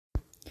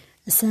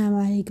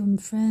Assalamu alaikum,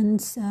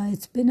 friends.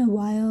 It's been a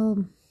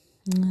while,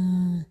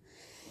 uh,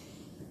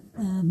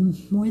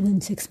 more than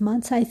 6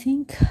 months, I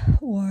think,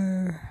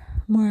 or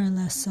more or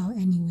less so,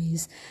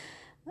 anyways.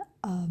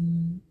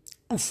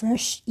 A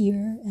fresh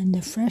year and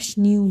a fresh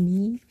new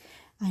me.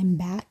 I'm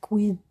back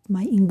with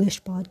my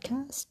English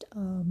podcast.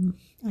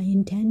 I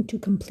intend to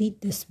complete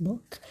this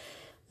book,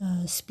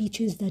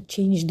 Speeches That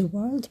Changed the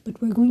World,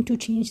 but we're going to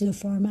change the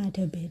format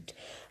a bit.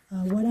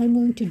 What I'm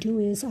going to do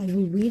is I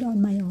will read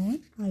on my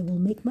own, I will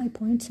make my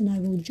points, and I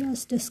will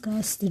just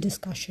discuss the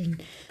discussion.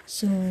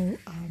 So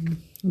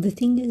the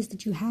thing is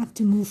that you have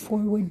to move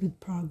forward with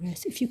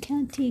progress. If you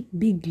can't take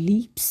big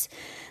leaps,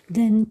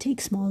 then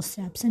take small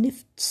steps. And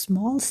if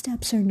small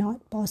steps are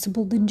not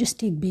possible, then just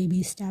take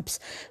baby steps.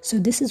 So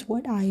this is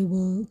what I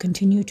will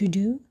continue to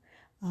do.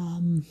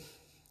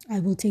 I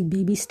will take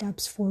baby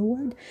steps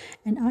forward,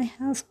 and I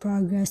have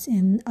progress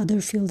in other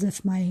fields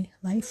of my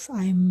life.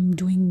 I'm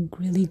doing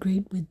really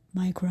great with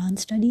my Quran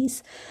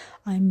studies.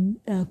 I'm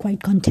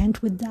quite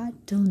content with that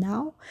till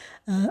now.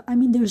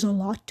 There's a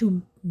lot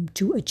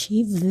to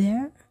achieve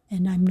there,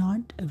 and I'm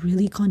not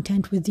really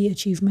content with the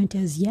achievement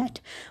as yet,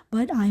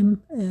 but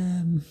I'm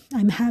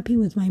happy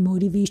with my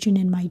motivation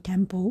and my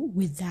tempo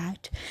with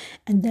that.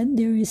 And then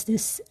there is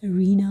this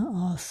arena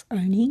of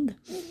earning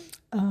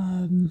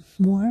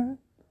more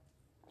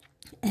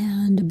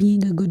and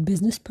being a good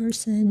business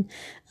person,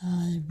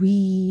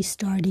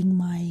 restarting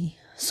my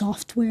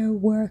software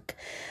work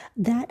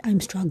that I'm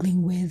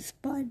struggling with.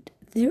 But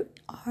there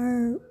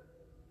are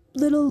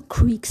little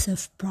creaks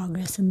of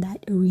progress in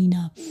that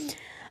arena.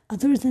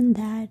 Other than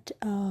that,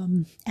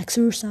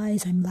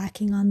 exercise, I'm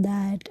lacking on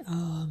that.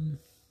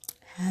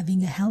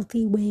 Having a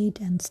healthy weight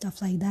and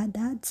stuff like that,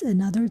 that's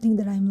another thing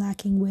that I'm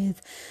lacking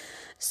with.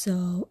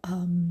 So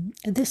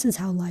this is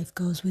how life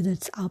goes with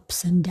its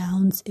ups and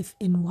downs. If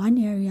in one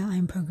area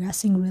I'm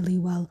progressing really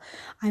well,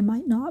 I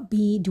might not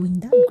be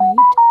doing that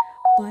great,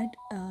 but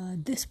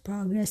this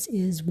progress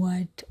is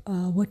what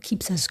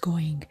keeps us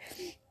going.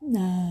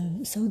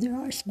 So there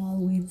are small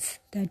wins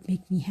that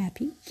make me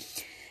happy,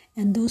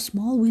 and those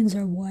small wins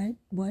are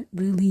what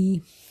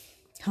really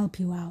help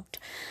you out.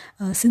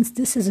 Since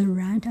this is a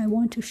rant, I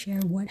want to share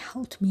what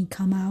helped me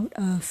come out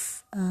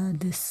of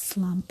this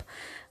slump.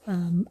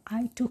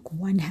 I took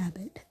one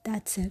habit,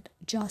 that's it,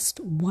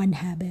 just one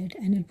habit,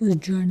 and it was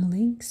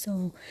journaling.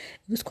 So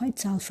it was quite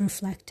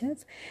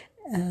self-reflective.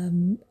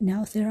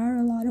 Now there are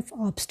a lot of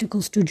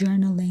obstacles to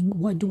journaling.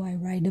 What do I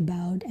write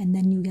about? And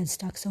then you get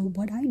stuck. So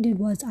what I did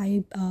was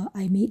I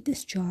made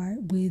this jar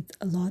with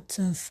lots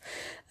of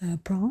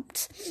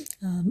prompts.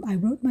 I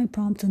wrote my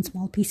prompts on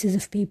small pieces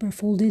of paper,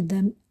 folded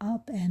them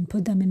up, and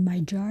put them in my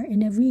jar.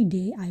 And every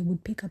day I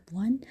would pick up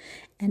one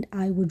and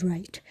I would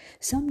write.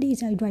 Some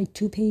days I'd write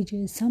 2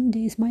 pages. Some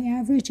days my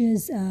average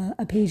is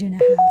a page and a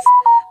half.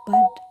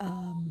 But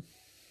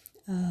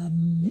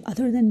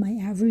other than my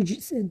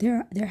average,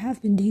 there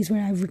have been days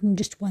where I've written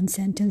just one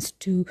sentence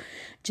to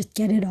just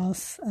get it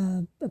off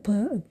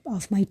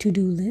my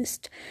to-do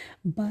list,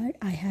 but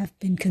I have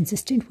been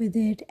consistent with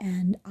it,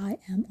 and I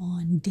am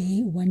on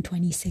day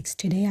 126.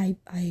 Today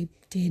I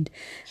did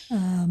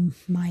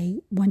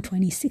my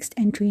 126th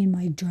entry in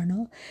my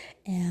journal,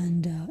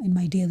 and in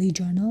my daily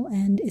journal,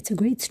 and it's a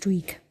great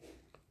streak.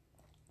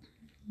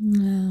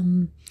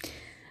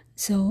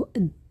 So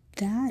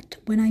that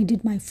when I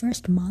did my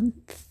first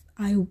month,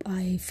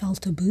 I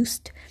felt a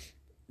boost.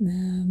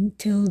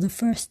 Till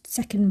the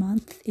second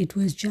month, it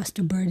was just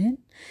a burden,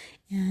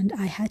 and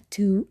I had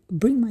to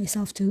bring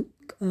myself to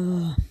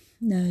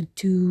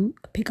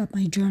pick up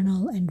my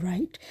journal and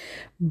write.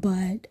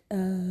 But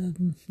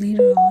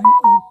later on,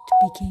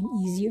 it became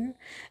easier.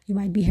 You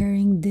might be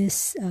hearing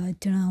this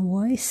tonal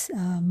voice.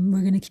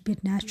 We're gonna keep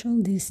it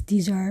natural.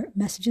 These are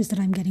messages that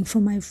I'm getting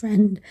from my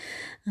friend.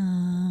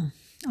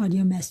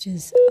 Audio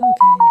messages.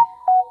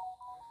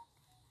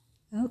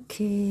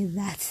 Okay,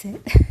 that's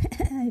it.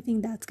 I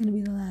think that's going to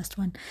be the last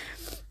one.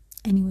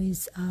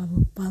 Anyways,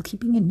 while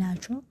keeping it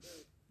natural.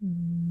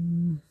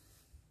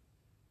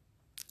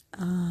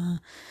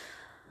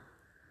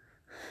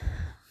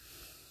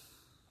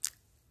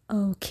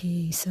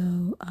 Okay,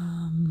 so